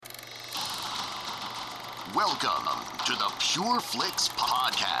Welcome to the Pure Flix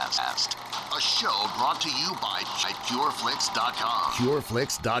podcast, a show brought to you by PureFlix.com.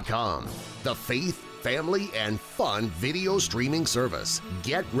 PureFlix.com, the faith, family, and fun video streaming service.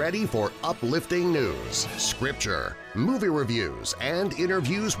 Get ready for uplifting news, scripture, movie reviews, and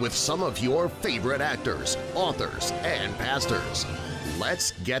interviews with some of your favorite actors, authors, and pastors.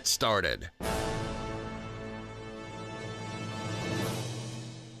 Let's get started.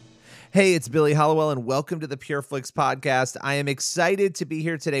 Hey, it's Billy Hollowell, and welcome to the Pure Flix podcast. I am excited to be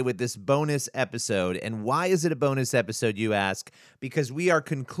here today with this bonus episode. And why is it a bonus episode, you ask? Because we are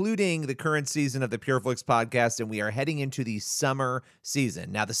concluding the current season of the Pure Flix podcast, and we are heading into the summer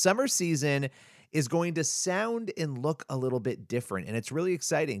season. Now, the summer season is going to sound and look a little bit different, and it's really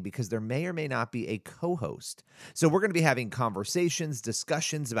exciting because there may or may not be a co-host. So we're going to be having conversations,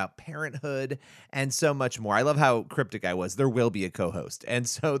 discussions about parenthood, and so much more. I love how cryptic I was. There will be a co-host. And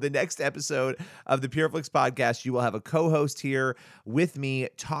so the next episode of the Pure Flix podcast, you will have a co-host here with me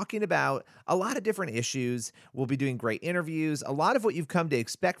talking about a lot of different issues. We'll be doing great interviews, a lot of what you've come to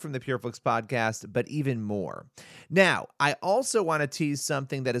expect from the Pure Flix podcast, but even more. Now, I also want to tease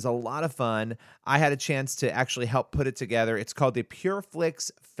something that is a lot of fun. I had a chance to actually help put it together. It's called the Pure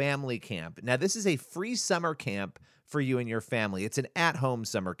Flix Family Camp. Now, this is a free summer camp for you and your family. It's an at-home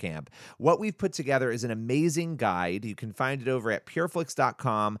summer camp. What we've put together is an amazing guide. You can find it over at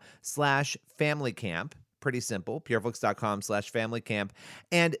pureflix.com/familycamp. Pretty simple, pureflix.com/familycamp.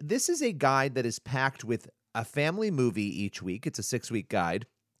 And this is a guide that is packed with a family movie each week. It's a 6-week guide.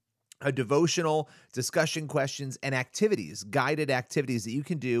 A devotional, discussion questions, and activities, guided activities that you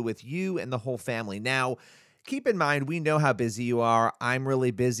can do with you and the whole family. Now, keep in mind, we know how busy you are. I'm really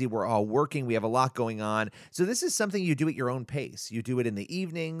busy. We're all working. We have a lot going on. So this is something you do at your own pace. You do it in the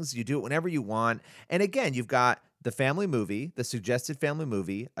evenings. You do it whenever you want. And again, you've got the family movie, the suggested family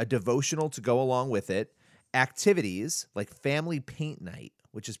movie, a devotional to go along with it, activities like family paint night,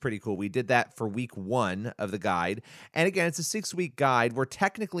 which is pretty cool. We did that for week 1 of the guide. And again, it's a 6-week guide. We're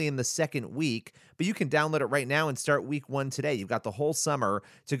technically in the second week, but you can download it right now and start week 1 today. You've got the whole summer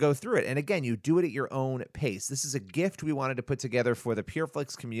to go through it. And again, you do it at your own pace. This is a gift we wanted to put together for the Pure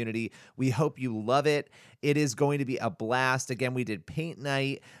Flix community. We hope you love it. It is going to be a blast. Again, we did paint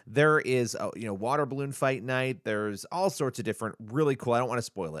night. There is water balloon fight night. There's all sorts of different, really cool. I don't want to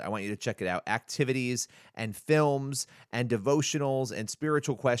spoil it. I want you to check it out. Activities and films and devotionals and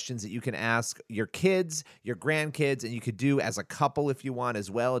spiritual questions that you can ask your kids, your grandkids, and you could do as a couple if you want as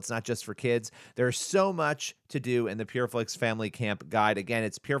well. It's not just for kids. There's so much to do in the Pure Flix Family Camp Guide. Again,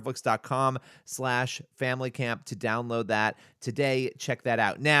 it's pureflix.com/familycamp to download that today. Check that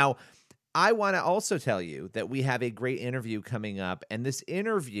out. Now, I want to also tell you that we have a great interview coming up, and this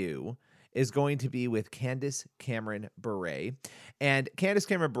interview is going to be with Candace Cameron Bure. And Candace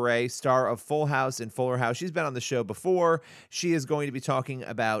Cameron Bure, star of Full House and Fuller House, she's been on the show before. She is going to be talking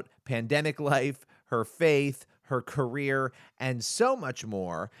about pandemic life, her faith, her career, and so much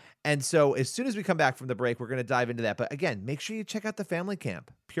more. And so as soon as we come back from the break, we're going to dive into that. But again, make sure you check out the Family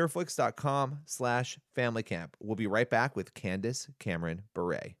Camp, pureflix.com/familycamp. We'll be right back with Candace Cameron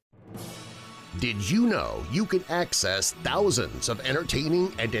Bure. Did you know you can access thousands of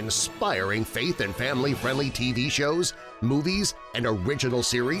entertaining and inspiring faith and family-friendly TV shows, movies, and original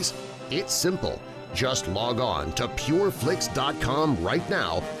series? It's simple. Just log on to pureflix.com right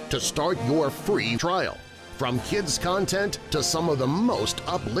now to start your free trial. From kids' content to some of the most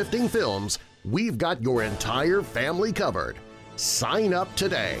uplifting films, we've got your entire family covered. Sign up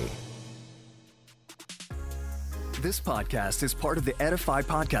today. This podcast is part of the Edify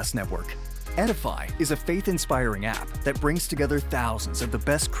Podcast Network. Edify is a faith-inspiring app that brings together thousands of the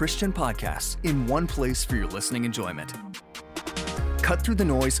best Christian podcasts in one place for your listening enjoyment. Cut through the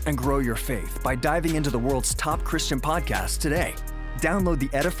noise and grow your faith by diving into the world's top Christian podcasts today. Download the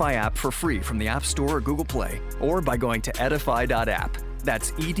Edify app for free from the App Store or Google Play, or by going to edify.app.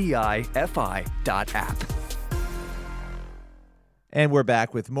 That's EDIFI.app. And we're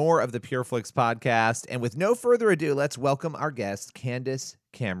back with more of the Pure Flix podcast. And with no further ado, let's welcome our guest, Candace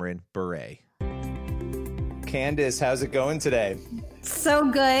Cameron Bure. Candace, how's it going today? So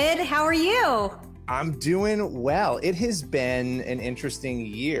good. How are you? I'm doing well. It has been an interesting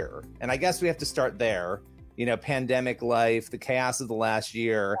year. And I guess we have to start there. You know, pandemic life, the chaos of the last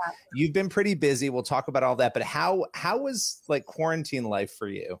year. Yeah. You've been pretty busy. We'll talk about all that. But how was like quarantine life for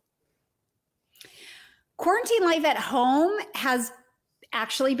you? Quarantine life at home has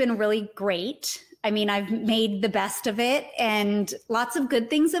actually been really great. I mean, I've made the best of it and lots of good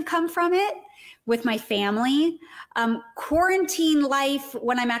things have come from it with my family. Quarantine life,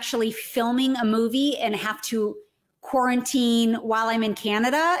 when I'm actually filming a movie and have to quarantine while I'm in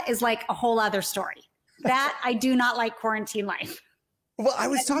Canada, is like a whole other story. that I do not like quarantine life. Well, I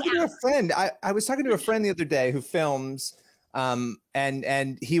was talking to a friend. I was talking to a friend the other day who films,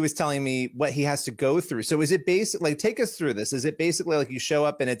 and he was telling me what he has to go through. So is it basically, like, take us through this? Is it basically like you show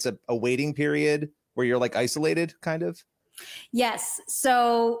up and it's a waiting period where you're like isolated, kind of? Yes.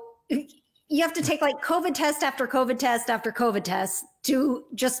 So you have to take like COVID test after COVID test after COVID test to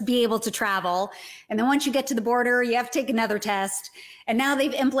just be able to travel. And then once you get to the border, you have to take another test. And now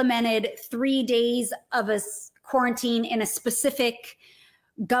they've implemented 3 days of a quarantine in a specific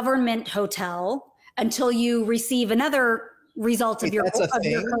government hotel until you receive another result of your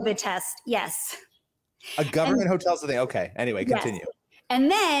COVID test. Yes. A government hotel's the thing. Okay. Anyway, continue. Yes. And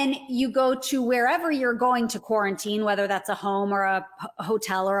then you go to wherever you're going to quarantine, whether that's a home or a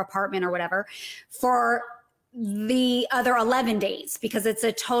hotel or apartment or whatever, for the other 11 days, because it's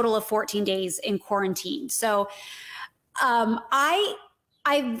a total of 14 days in quarantine. So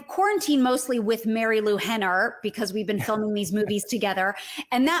I've quarantined mostly with Mary Lou Henner because we've been filming these movies together.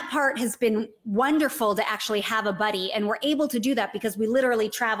 And that part has been wonderful to actually have a buddy. And we're able to do that because we literally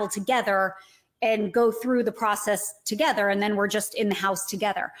travel together and go through the process together. And then we're just in the house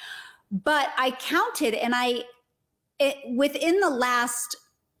together. But I counted, and within the last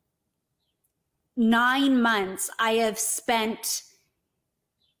 9 months, I have spent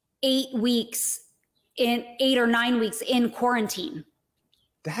 8 or 9 weeks in quarantine.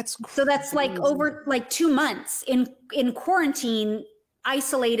 That's crazy. So that's like over like 2 months in quarantine,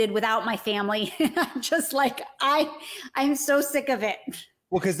 isolated without my family. I'm just like, I'm so sick of it.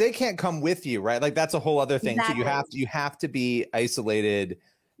 Well, because they can't come with you, right? Like that's a whole other thing. Exactly. So you have to be isolated.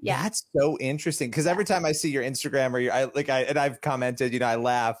 Yeah. That's so interesting. Because every time I see your Instagram and I've commented, I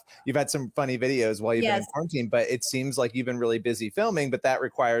laugh. You've had some funny videos while you've been in quarantine, but it seems like you've been really busy filming, but that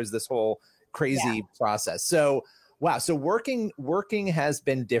requires this whole crazy process. So wow. So working has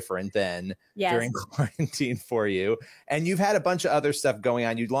been different then during quarantine for you. And you've had a bunch of other stuff going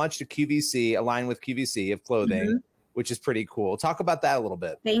on. You launched a line with QVC of clothing, which is pretty cool. Talk about that a little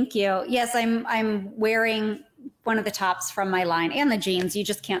bit. Thank you. Yes, I'm wearing one of the tops from my line and the jeans. You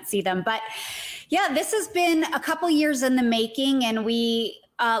just can't see them. But yeah, this has been a couple years in the making, and we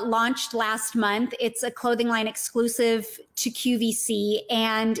launched last month. It's a clothing line exclusive to QVC,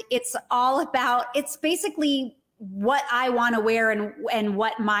 and it's basically what I want to wear and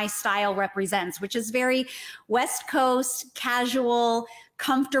what my style represents, which is very West Coast, casual,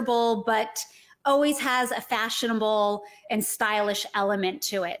 comfortable, but always has a fashionable and stylish element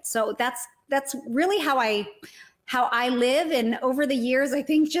to it. So that's really how I live. And over the years, I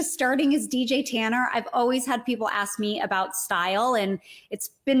think just starting as DJ Tanner, I've always had people ask me about style, and it's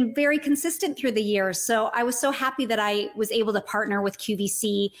been very consistent through the years. So I was so happy that I was able to partner with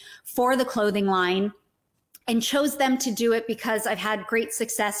QVC for the clothing line, and chose them to do it because I've had great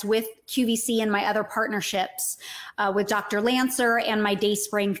success with QVC and my other partnerships with Dr. Lancer and my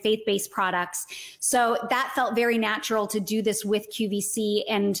Dayspring faith-based products. So that felt very natural to do this with QVC.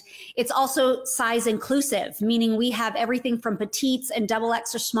 And it's also size inclusive, meaning we have everything from petites and double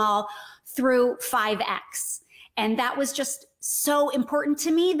extra small through 5X. And that was just so important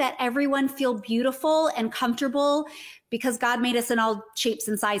to me, that everyone feel beautiful and comfortable, because God made us in all shapes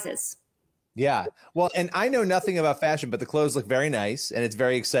and sizes. Yeah. Well, and I know nothing about fashion, but the clothes look very nice and it's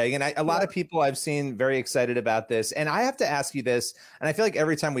very exciting. And a lot of people I've seen very excited about this. And I have to ask you this, and I feel like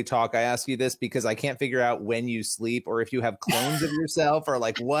every time we talk, I ask you this because I can't figure out when you sleep or if you have clones of yourself or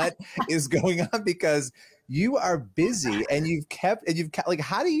like what is going on, because you are busy and like,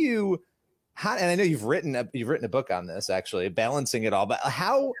 and I know you've written a book on this, actually, balancing it all, but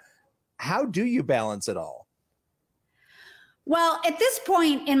how do you balance it all? Well, at this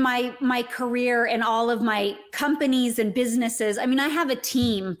point in my career and all of my companies and businesses, I mean, I have a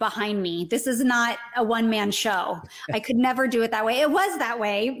team behind me. This is not a one-man show. I could never do it that way. It was that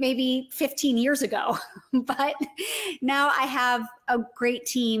way maybe 15 years ago, but now I have a great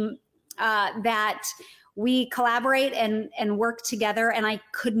team that we collaborate and work together, and I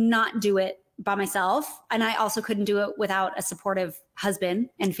could not do it by myself. And I also couldn't do it without a supportive husband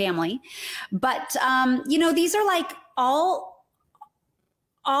and family. But, these are like all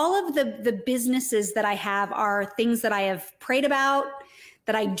of the businesses that I have are things that I have prayed about,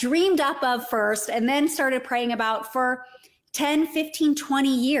 that I dreamed up of first, and then started praying about for 10, 15,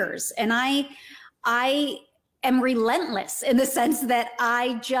 20 years. And I am relentless in the sense that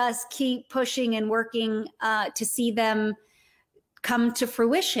I just keep pushing and working to see them come to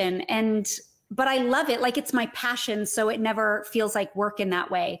fruition. But I love it. Like, it's my passion. So it never feels like work in that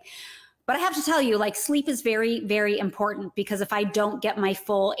way. But I have to tell you, like, sleep is very, very important, because if I don't get my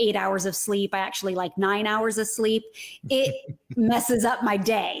full 8 hours of sleep, I actually like 9 hours of sleep, it messes up my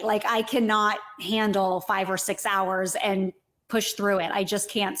day. Like, I cannot handle 5 or 6 hours and push through it. I just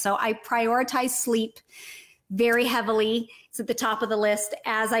can't. So I prioritize sleep very heavily. It's at the top of the list,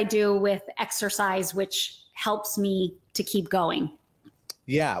 as I do with exercise, which helps me to keep going.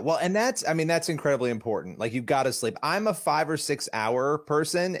 Yeah. Well, and that's incredibly important. Like, you've got to sleep. I'm a 5 or 6 hour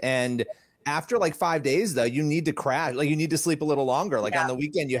person. And after like 5 days, though, you need to crash. Like, you need to sleep a little longer. Like, on the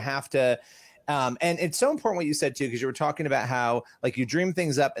weekend, you have to. And it's so important what you said, too, because you were talking about how, like, you dream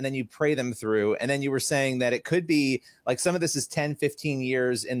things up and then you pray them through. And then you were saying that it could be like some of this is 10, 15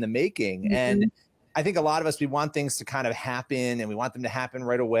 years in the making. Mm-hmm. And I think a lot of us, we want things to kind of happen, and we want them to happen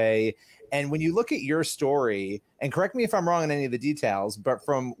right away. And when you look at your story, and correct me if I'm wrong in any of the details, but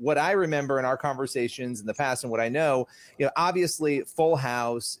from what I remember in our conversations in the past and what I know, obviously Full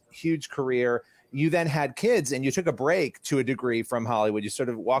House, huge career. You then had kids and you took a break to a degree from Hollywood. You sort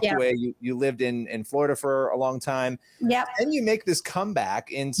of walked away. You lived in Florida for a long time. Yeah. Then you make this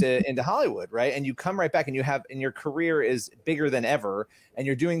comeback into Hollywood, right? And you come right back, and your career is bigger than ever, and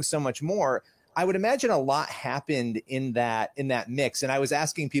you're doing so much more. I would imagine a lot happened in that mix. And I was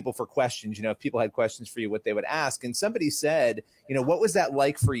asking people for questions, if people had questions for you, what they would ask. And somebody said, what was that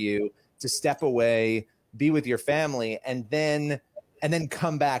like for you to step away, be with your family, and then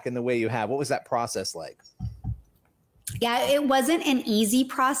come back in the way you have? What was that process like? Yeah, it wasn't an easy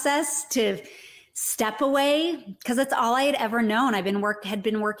process to step away, because that's all I had ever known. Had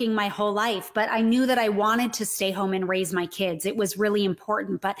been working my whole life, but I knew that I wanted to stay home and raise my kids. It was really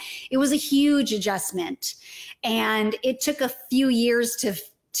important, but it was a huge adjustment. And it took a few years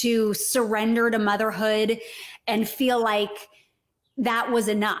to surrender to motherhood and feel like that was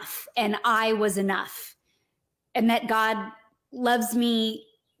enough, and I was enough, and that God loves me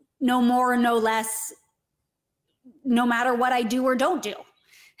no more, no less, no matter what I do or don't do.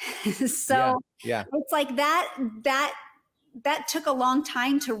 So yeah. It's like that took a long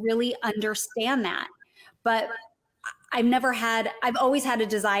time to really understand that. But I've always had a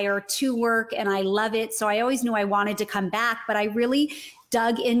desire to work, and I love it. So I always knew I wanted to come back, but I really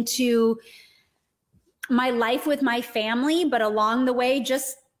dug into my life with my family, but along the way,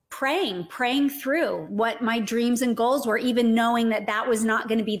 just praying through what my dreams and goals were, even knowing that was not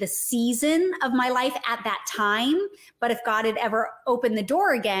going to be the season of my life at that time. But if God had ever opened the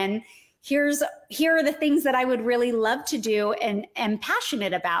door again, here are the things that I would really love to do and am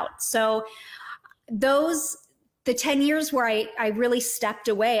passionate about. So the 10 years where I really stepped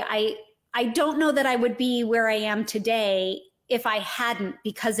away, I don't know that I would be where I am today if I hadn't,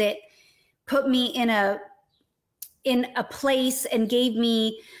 because it put me in a place and gave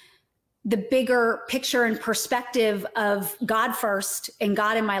me the bigger picture and perspective of God first, and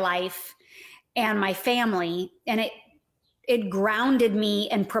God in my life and my family. And it grounded me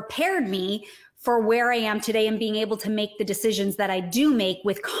and prepared me for where I am today, and being able to make the decisions that I do make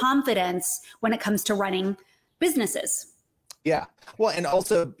with confidence when it comes to running businesses. Yeah. Well, and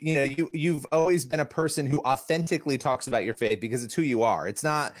also, you've always been a person who authentically talks about your faith, because it's who you are. It's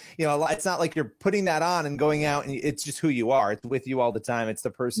not, it's not like you're putting that on and going out, and it's just who you are. It's with you all the time. It's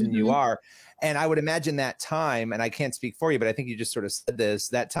the person you are. And I would imagine that time, and I can't speak for you, but I think you just sort of said this,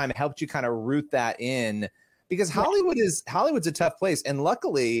 that time helped you kind of root that in, because Hollywood's a tough place. And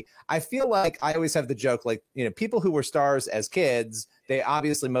luckily, I feel like I always have the joke, like, people who were stars as kids, they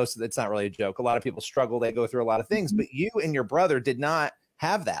obviously, it's not really a joke. A lot of people struggle. They go through a lot of things, but you and your brother did not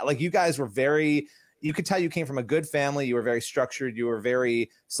have that. Like, you guys were you could tell you came from a good family. You were very structured. You were very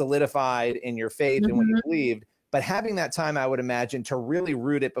solidified in your faith and what you believed. But having that time, I would imagine, to really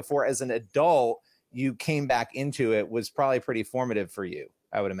root it before, as an adult, you came back into it, was probably pretty formative for you,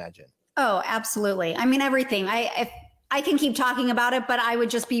 I would imagine. Oh, absolutely. I mean, everything. I can keep talking about it, but I would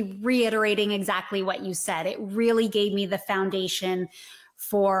just be reiterating exactly what you said. It really gave me the foundation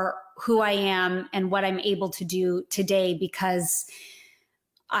for who I am and what I'm able to do today, because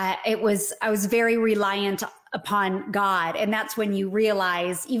I was very reliant upon God. And that's when you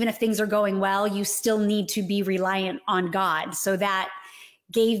realize, even if things are going well, you still need to be reliant on God. So that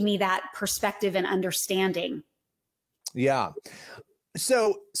gave me that perspective and understanding. Yeah.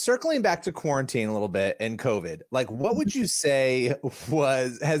 So circling back to quarantine a little bit and COVID, like, what would you say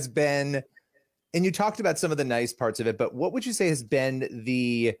has been, and you talked about some of the nice parts of it, but what would you say has been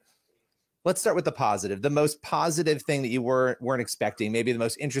let's start with the positive, the most positive thing that you weren't expecting, maybe the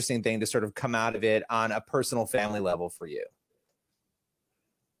most interesting thing to sort of come out of it on a personal family level for you?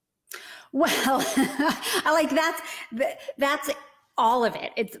 Well, I like that's all of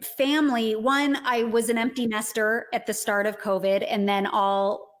it. It's family. One, I was an empty nester at the start of COVID, and then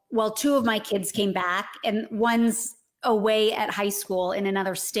all well, two of my kids came back, and one's away at high school in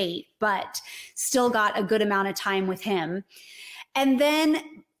another state, but still got a good amount of time with him. And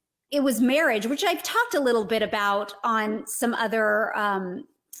then it was marriage, which I've talked a little bit about on some other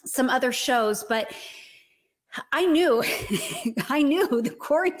shows, but I knew the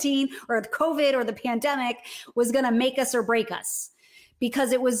quarantine or the COVID or the pandemic was going to make us or break us,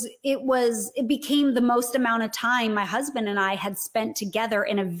 because it became the most amount of time my husband and I had spent together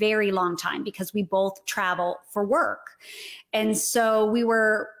in a very long time, because we both travel for work. And so we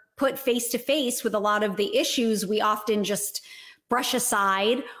were put face to face with a lot of the issues we often just brush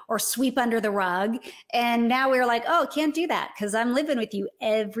aside or sweep under the rug. And now we're like, oh, can't do that because I'm living with you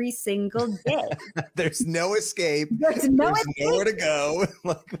every single day. There's no escape. There's nowhere to go.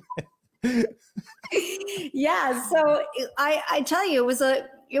 Yeah. So I tell you, it was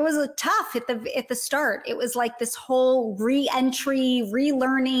a tough at the start. It was like this whole re-entry,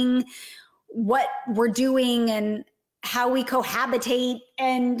 relearning what we're doing and how we cohabitate.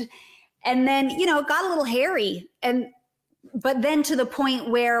 And then, it got a little hairy, but then to the point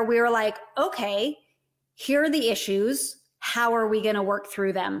where we were like, okay, here are the issues. How are we going to work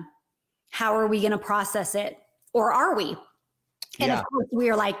through them? How are we going to process it? Or are we? And of course we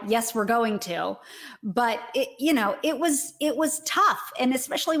are like, yes, we're going to, but it was tough. And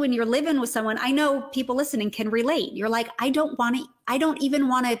especially when you're living with someone, I know people listening can relate. You're like, I don't even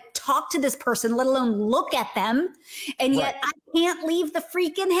want to talk to this person, let alone look at them. And yet I can't leave the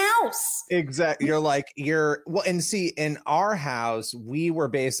freaking house. Exactly. And see, in our house, we were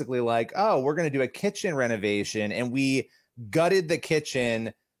basically like, oh, we're going to do a kitchen renovation. And we gutted the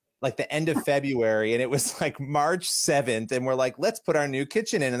kitchen like the end of February, and it was like March 7th. And we're like, let's put our new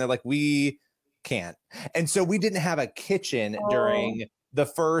kitchen in. And they're like, we can't. And so we didn't have a kitchen during the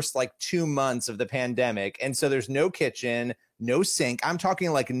first like 2 months of the pandemic. And so there's no kitchen, no sink. I'm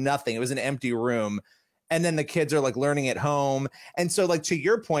talking like nothing. It was an empty room. And then the kids are like learning at home. And so like, to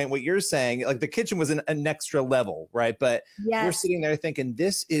your point, what you're saying, like the kitchen was an extra level, right? But we're sitting there thinking,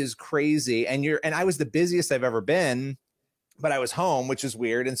 this is crazy. And I was the busiest I've ever been, but I was home, which is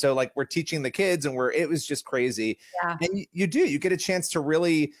weird. And so like we're teaching the kids and it was just crazy. Yeah. And you get a chance to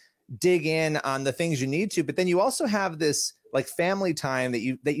really dig in on the things you need to, but then you also have this like family time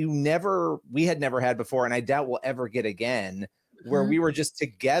that we had never had before. And I doubt we'll ever get again, where we were just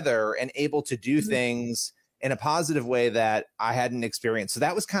together and able to do things in a positive way that I hadn't experienced. So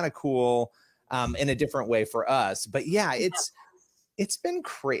that was kind of cool in a different way for us. But yeah, it's been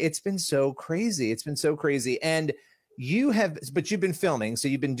so crazy. It's been so crazy. And but you've been filming, so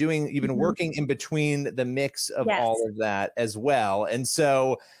you've been working in between the mix of all of that as well. And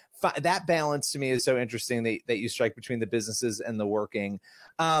so that balance to me is so interesting that you strike between the businesses and the working.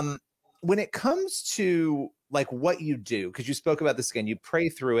 When it comes to like what you do, because you spoke about this again, you pray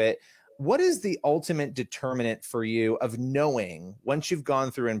through it. What is the ultimate determinant for you of knowing once you've gone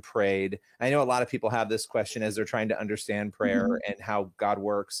through and prayed? I know a lot of people have this question as they're trying to understand prayer and how God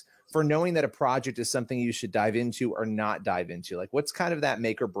works, for knowing that a project is something you should dive into or not dive into. Like, what's kind of that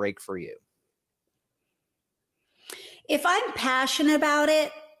make or break for you? If I'm passionate about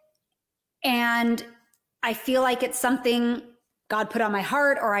it and I feel like it's something God put on my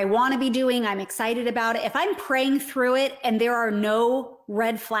heart or I want to be doing, I'm excited about it. If I'm praying through it and there are no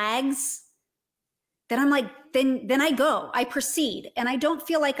red flags, then I'm like, then I proceed. And I don't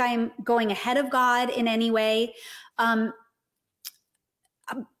feel like I'm going ahead of God in any way.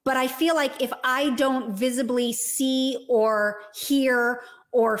 But I feel like if I don't visibly see or hear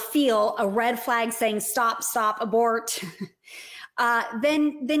or feel a red flag saying stop, abort,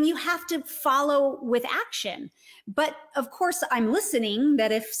 then you have to follow with action. But of course, I'm listening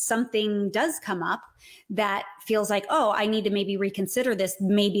that if something does come up that feels like, oh, I need to maybe reconsider this,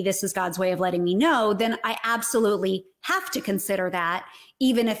 maybe this is God's way of letting me know, then I absolutely have to consider that,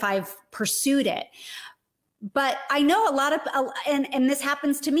 even if I've pursued it. But I know a lot of, and this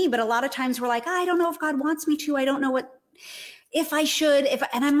happens to me, but a lot of times we're like, I don't know if God wants me to, I don't know if I should,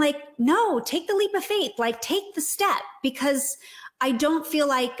 and I'm like, no, take the leap of faith, like take the step, because I don't feel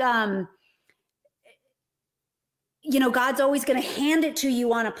like, God's always going to hand it to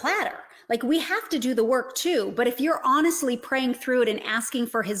you on a platter. Like we have to do the work too. But if you're honestly praying through it and asking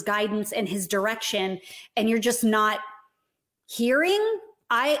for his guidance and his direction, and you're just not hearing,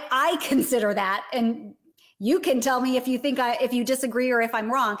 I consider that, and you can tell me if you disagree or if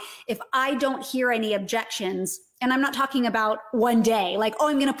I'm wrong. If I don't hear any objections, and I'm not talking about one day, like, oh,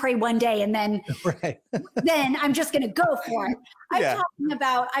 I'm going to pray one day and then, then I'm just going to go for it. I'm talking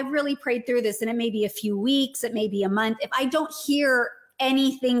about, I've really prayed through this, and it may be a few weeks, it may be a month. If I don't hear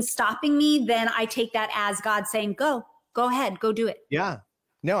anything stopping me, then I take that as God saying, go ahead, go do it. Yeah.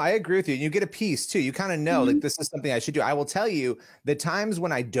 No, I agree with you. You get a piece too. You kind of know like this is something I should do. I will tell you the times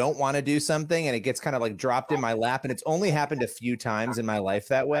when I don't want to do something and it gets kind of like dropped in my lap, and it's only happened a few times in my life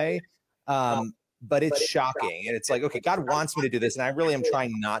that way. But it's shocking. And it's like, okay, God wants me to do this, and I really am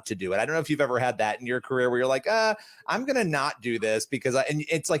trying not to do it. I don't know if you've ever had that in your career where you're like, I'm going to not do this because and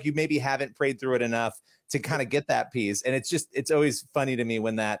it's like you maybe haven't prayed through it enough to kind of get that piece. And it's always funny to me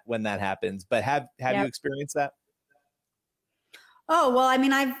when that happens. But have you experienced that? Oh, well, I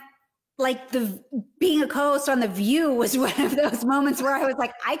mean, I've like being a co-host on The View was one of those moments where I was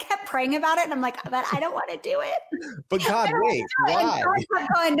like, I kept praying about it. And I'm like, but I don't want to do it. But God, wait, why? And God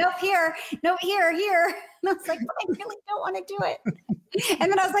kept going, nope, here. And I was like, but I really don't want to do it.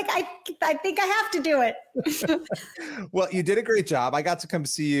 And then I was like, I think I have to do it. Well, you did a great job. I got to come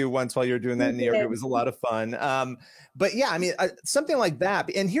see you once while you were doing that in New York. It was a lot of fun. But yeah, I mean, something like that.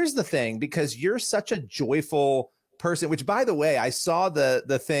 And here's the thing, because you're such a joyful person, which by the way, I saw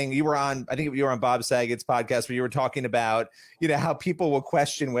the thing you were on, I think you were on Bob Saget's podcast where you were talking about, how people will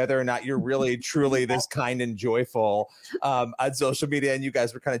question whether or not you're really truly this kind and joyful on social media. And you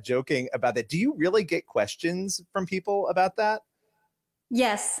guys were kind of joking about that. Do you really get questions from people about that?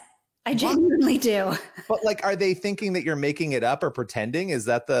 Yes, I genuinely do. But like, are they thinking that you're making it up or pretending? Is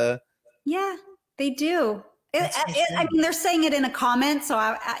that Yeah, they do. I mean, they're saying it in a comment. So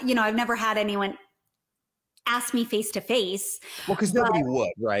I've never had anyone ask me face to face. Well, because nobody would,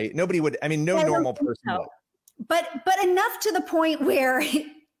 right? Nobody would. I mean, no normal person would. But enough to the point where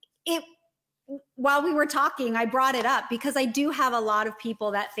while we were talking, I brought it up because I do have a lot of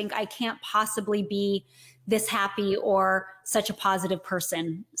people that think I can't possibly be this happy or such a positive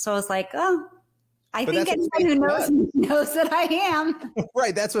person. So I was like, I think anyone who knows that I am.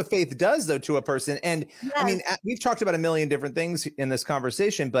 Right. That's what faith does, though, to a person. And yes. I mean, we've talked about a million different things in this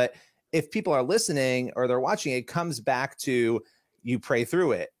conversation, but if people are listening or they're watching, it comes back to you pray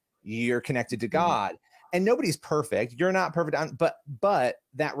through it. You're connected to God, and nobody's perfect. You're not perfect, but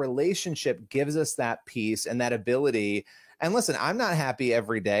that relationship gives us that peace and that ability. And listen, I'm not happy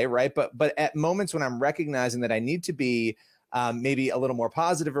every day, right? But at moments when I'm recognizing that I need to be maybe a little more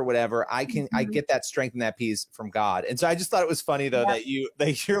positive or whatever, I get that strength and that peace from God. And so I just thought it was funny though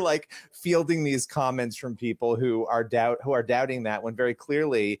that you're like fielding these comments from people who are doubting that when very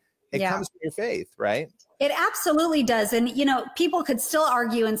clearly it comes from your faith, right? It absolutely does. And, people could still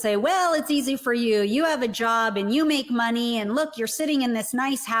argue and say, well, it's easy for you. You have a job and you make money. And look, you're sitting in this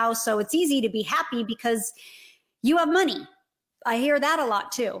nice house. So it's easy to be happy because you have money. I hear that a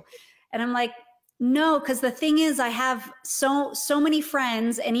lot too. And I'm like, no, because the thing is, I have so many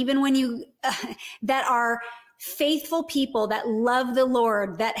friends. And even when you that are faithful people that love the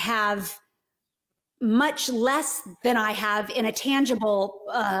Lord, that have much less than I have in a tangible,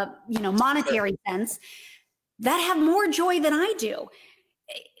 monetary sense, that have more joy than I do.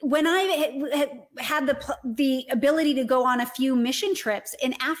 When I had the ability to go on a few mission trips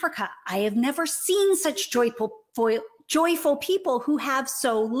in Africa, I have never seen such joyful people who have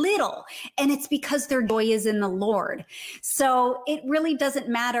so little. And it's because their joy is in the Lord. So it really doesn't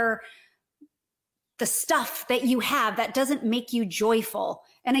matter the stuff that you have, that doesn't make you joyful.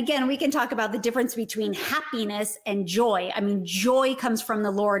 And again, we can talk about the difference between happiness and joy. I mean, joy comes from the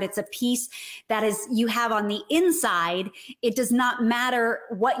Lord. It's a peace that is you have on the inside. It does not matter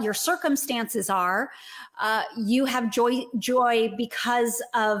what your circumstances are. You have joy because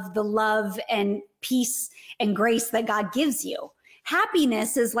of the love and peace and grace that God gives you.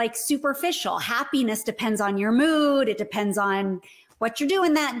 Happiness is like superficial. Happiness depends on your mood. It depends on what you're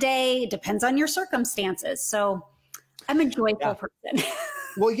doing that day. It depends on your circumstances. So I'm a joyful person.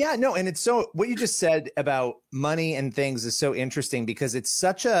 Well, yeah, no. And it's so what you just said about money and things is so interesting because it's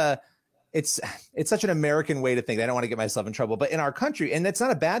such an American way to think. I don't want to get myself in trouble, but in our country, and that's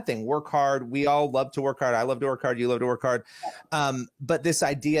not a bad thing. Work hard. We all love to work hard. I love to work hard. You love to work hard. But this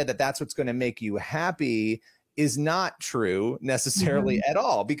idea that that's what's going to make you happy is not true necessarily at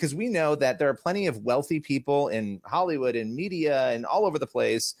all, because we know that there are plenty of wealthy people in Hollywood and media and all over the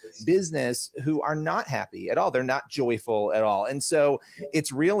place, business, who are not happy at all. They're not joyful at all. And so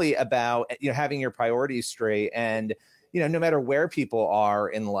it's really about, having your priorities straight and, no matter where people are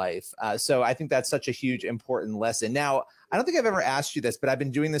in life. So I think that's such a huge, important lesson. Now, I don't think I've ever asked you this, but I've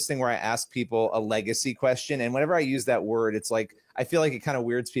been doing this thing where I ask people a legacy question. And whenever I use that word, it's like, I feel like it kind of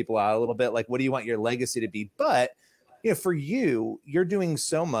weirds people out a little bit. Like, what do you want your legacy to be? But, for you, you're doing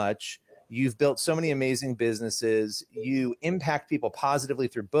so much. You've built so many amazing businesses. You impact people positively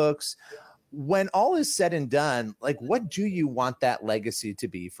through books. When all is said and done, like, what do you want that legacy to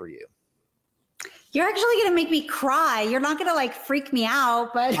be for you? You're actually going to make me cry. You're not going to like freak me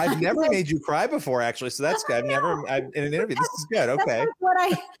out, but I've never made you cry before, actually. So that's good. In an interview. This is good. Okay. That's what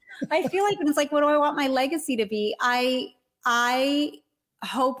I feel like, and it's like, what do I want my legacy to be? I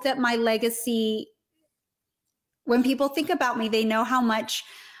hope that my legacy, when people think about me, they know how much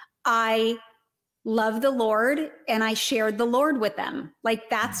I love the Lord and I shared the Lord with them. Like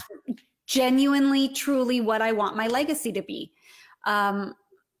that's genuinely, truly what I want my legacy to be.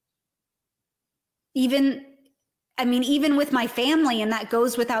 Even with my family, and that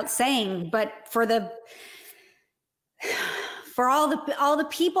goes without saying, but for all the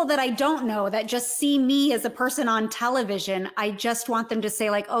people that I don't know that just see me as a person on television, I just want them to say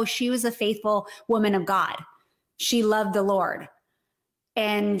like, oh, she was a faithful woman of God. She loved the Lord.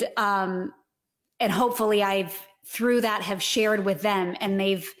 And hopefully I've through that have shared with them and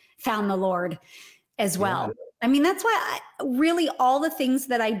they've found the Lord as well. Yeah. I mean, that's why really all the things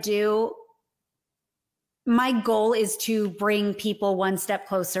that I do, my goal is to bring people one step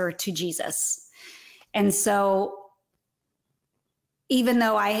closer to Jesus. And so even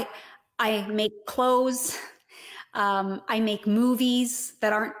though I make clothes, I make movies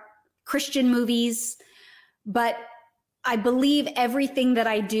that aren't Christian movies, but I believe everything that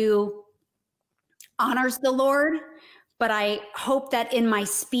I do honors the Lord. But I hope that in my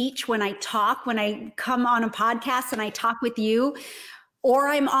speech, when I come on a podcast and I talk with you, or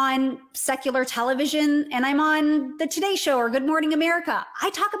I'm on secular television and I'm on the Today Show or Good Morning America, I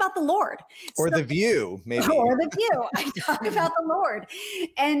talk about the Lord. Or The View, maybe. Or The View. I talk about the Lord.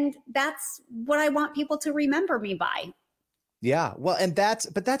 And that's what I want people to remember me by. Yeah. Well,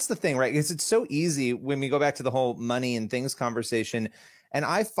 but that's the thing, right? Because it's so easy when we go back to the whole money and things conversation. And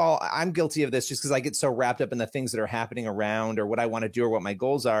I'm guilty of this just because I get so wrapped up in the things that are happening around or what I want to do or what my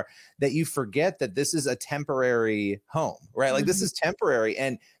goals are, that you forget that this is a temporary home, right? Like this is temporary.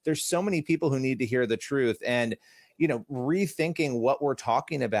 And there's so many people who need to hear the truth, and, you know, rethinking what we're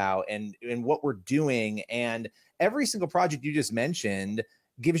talking about and what we're doing. And every single project you just mentioned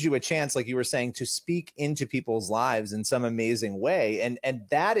gives you a chance, like you were saying, to speak into people's lives in some amazing way. And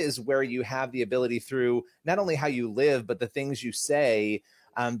that is where you have the ability through not only how you live, but the things you say,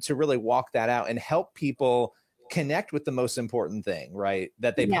 to really walk that out and help people connect with the most important thing, right?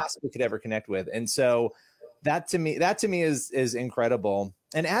 That they possibly could ever connect with. And so that to me is incredible.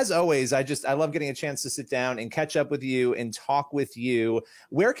 And as always, I love getting a chance to sit down and catch up with you and talk with you.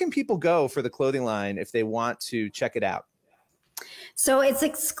 Where can people go for the clothing line if they want to check it out? So it's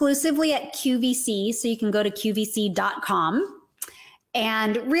exclusively at QVC. So you can go to QVC.com.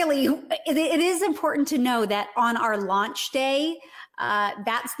 And really, it is important to know that on our launch day,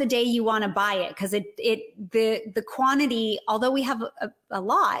 that's the day you want to buy it, because the quantity, although we have a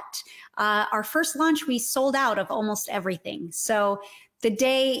lot, our first launch, we sold out of almost everything. So the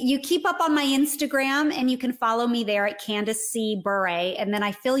day you keep up on my Instagram, and you can follow me there at Candace C. Bure. And then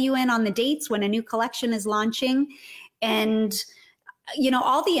I fill you in on the dates when a new collection is launching. And, you know,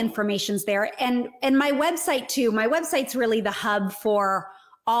 all the information's there. And my website too. My website's really the hub for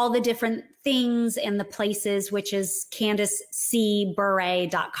all the different things and the places, which is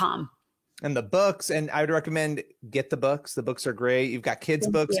CandaceCBure.com. And the books, and I would recommend get the books. The books are great. You've got kids'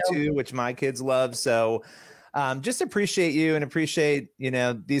 books too, which my kids love. So just appreciate you and appreciate, you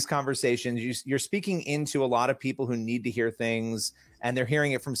know, these conversations. You're speaking into a lot of people who need to hear things, and they're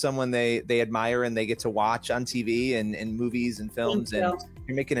hearing it from someone they admire and they get to watch on TV and movies and films, and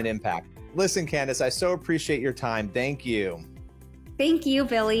you're making an impact. Listen, Candace, I so appreciate your time. Thank you. Thank you,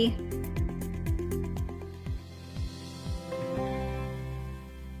 Billy.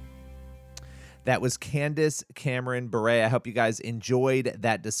 That was Candace Cameron Bure. I hope you guys enjoyed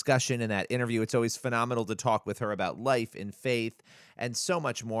that discussion and that interview. It's always phenomenal to talk with her about life and faith and so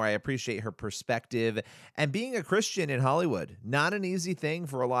much more. I appreciate her perspective. And being a Christian in Hollywood, not an easy thing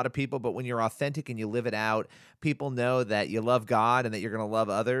for a lot of people, but when you're authentic and you live it out, people know that you love God and that you're going to love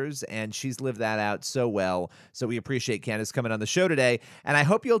others. And she's lived that out so well. So we appreciate Candace coming on the show today. And I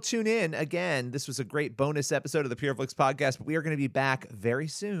hope you'll tune in again. This was a great bonus episode of the Pure Flix podcast, but we are going to be back very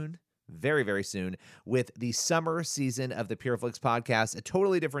soon. Very, very soon with the summer season of the Pure Flix podcast, a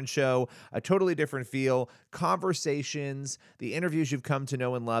totally different show, a totally different feel, conversations, the interviews you've come to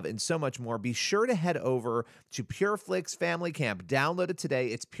know and love, and so much more. Be sure to head over to Pure Flix Family Camp. Download it today.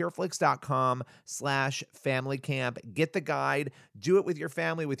 It's pureflix.com/family camp. Get the guide. Do it with your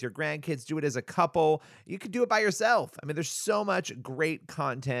family, with your grandkids. Do it as a couple. You could do it by yourself. I mean, there's so much great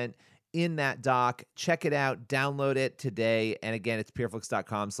content in that doc. Check it out. Download it today. And again, it's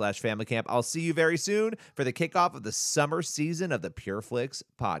pureflix.com/family camp. I'll see you very soon for the kickoff of the summer season of the Pure Flix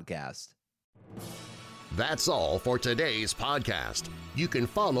podcast. That's all for today's podcast. You can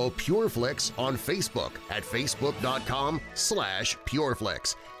follow Pure Flix on Facebook at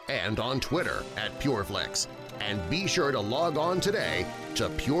facebook.com/PureFlix and on Twitter at PureFlix. And be sure to log on today to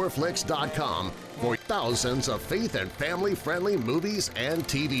PureFlix.com for thousands of faith and family-friendly movies and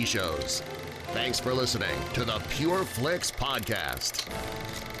TV shows. Thanks for listening to the Pure Flix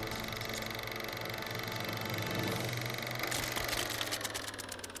Podcast.